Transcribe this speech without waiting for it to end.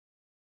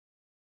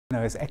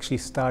I was actually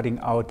starting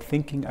out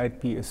thinking I'd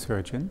be a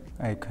surgeon.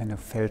 I kind of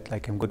felt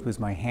like I'm good with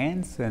my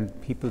hands, and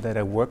people that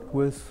I worked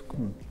with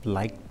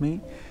liked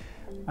me.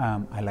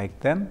 I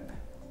liked them.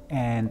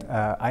 And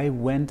I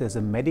went as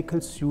a medical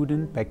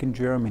student back in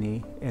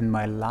Germany in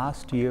my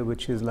last year,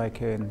 which is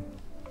like an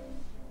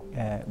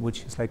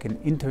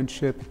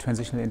internship, a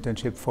transitional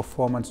internship for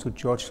 4 months to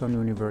Georgetown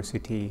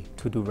University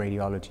to do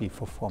radiology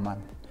for 4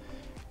 months.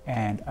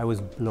 And I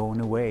was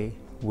blown away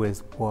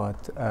with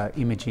what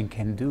imaging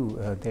can do.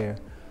 There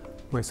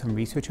were some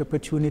research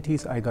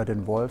opportunities. I got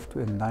involved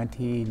in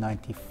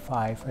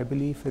 1995, I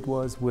believe it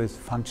was, with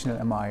functional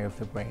MRI of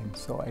the brain.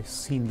 So I've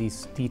seen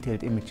these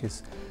detailed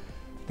images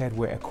that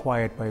were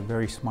acquired by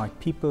very smart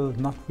people,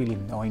 not really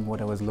knowing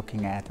what I was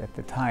looking at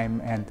the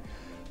time. And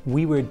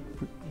we were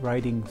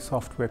writing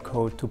software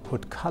code to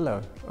put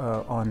color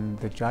on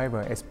the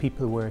gyra as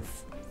people were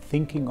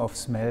thinking of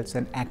smells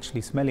and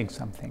actually smelling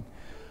something.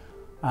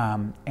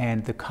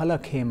 And the color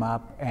came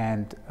up,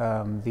 and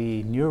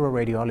the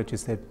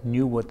neuroradiologists that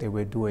knew what they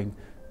were doing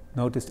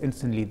noticed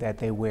instantly that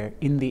they were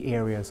in the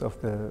areas of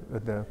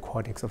the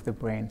cortex of the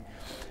brain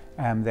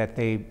that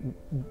they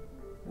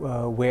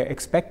were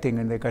expecting,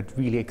 and they got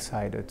really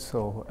excited.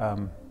 So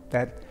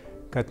that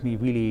got me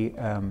really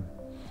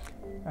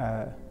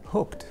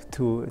hooked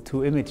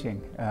to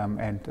imaging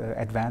and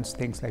advanced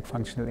things like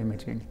functional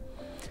imaging.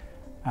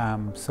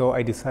 So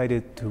I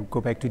decided to go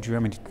back to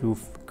Germany to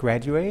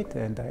graduate,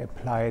 and I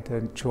applied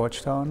at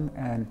Georgetown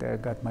and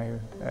got my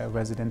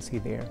residency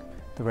there.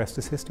 The rest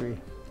is history.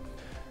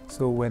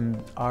 So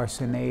when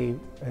RSNA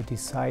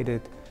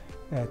decided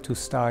to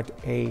start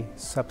a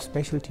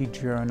subspecialty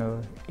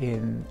journal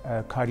in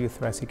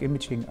cardiothoracic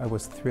imaging, I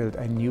was thrilled.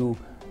 I knew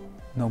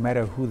no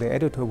matter who the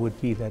editor would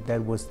be that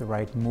that was the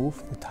right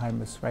move. The time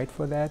was right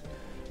for that.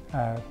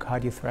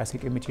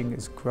 Cardiothoracic imaging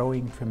is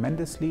growing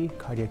tremendously.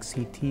 Cardiac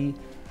CT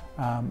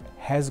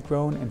has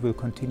grown and will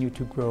continue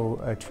to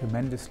grow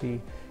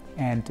tremendously,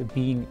 and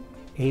being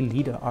a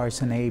leader,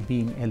 RSNA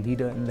being a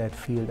leader in that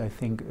field, I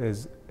think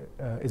is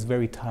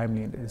very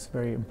timely and is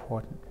very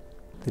important.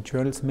 The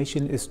journal's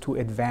mission is to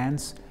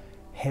advance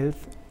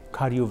health,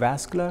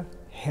 cardiovascular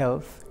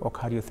health or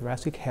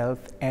cardiothoracic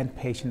health and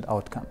patient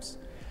outcomes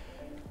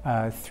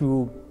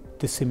through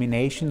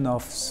dissemination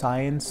of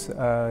science,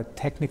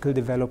 technical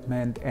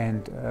development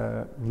and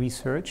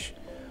research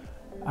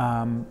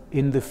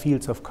in the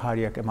fields of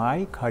cardiac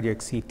MRI, cardiac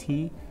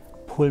CT,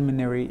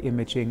 pulmonary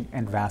imaging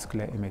and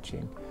vascular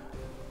imaging.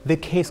 The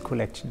case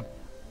collection.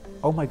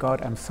 Oh my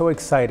God, I'm so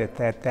excited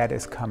that that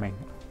is coming.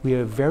 We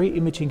are a very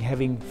imaging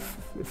heavy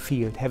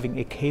field. Having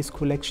a case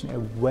collection, a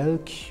well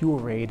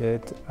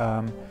curated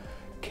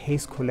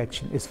case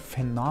collection is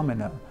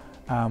phenomenal.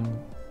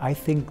 I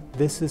think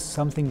this is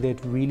something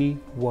that really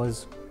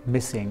was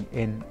missing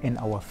in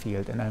our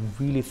field, and I'm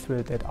really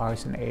thrilled that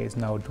RSNA is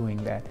now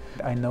doing that.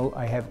 I know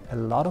I have a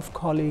lot of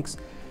colleagues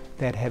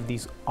that have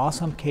these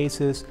awesome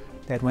cases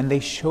that when they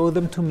show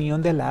them to me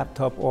on their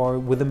laptop or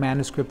with a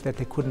manuscript that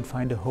they couldn't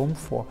find a home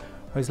for,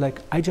 I was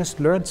like, I just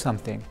learned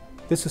something.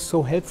 This is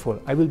so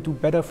helpful. I will do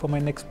better for my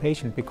next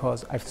patient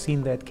because I've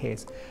seen that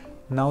case.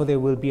 Now there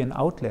will be an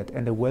outlet,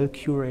 and a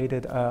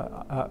well-curated,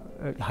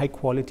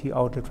 high-quality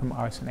outlet from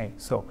RSNA.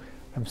 So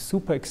I'm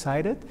super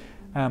excited.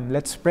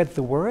 Let's spread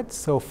the word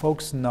so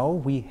folks know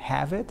we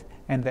have it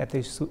and that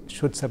they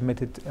should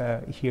submit it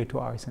here to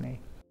RSNA.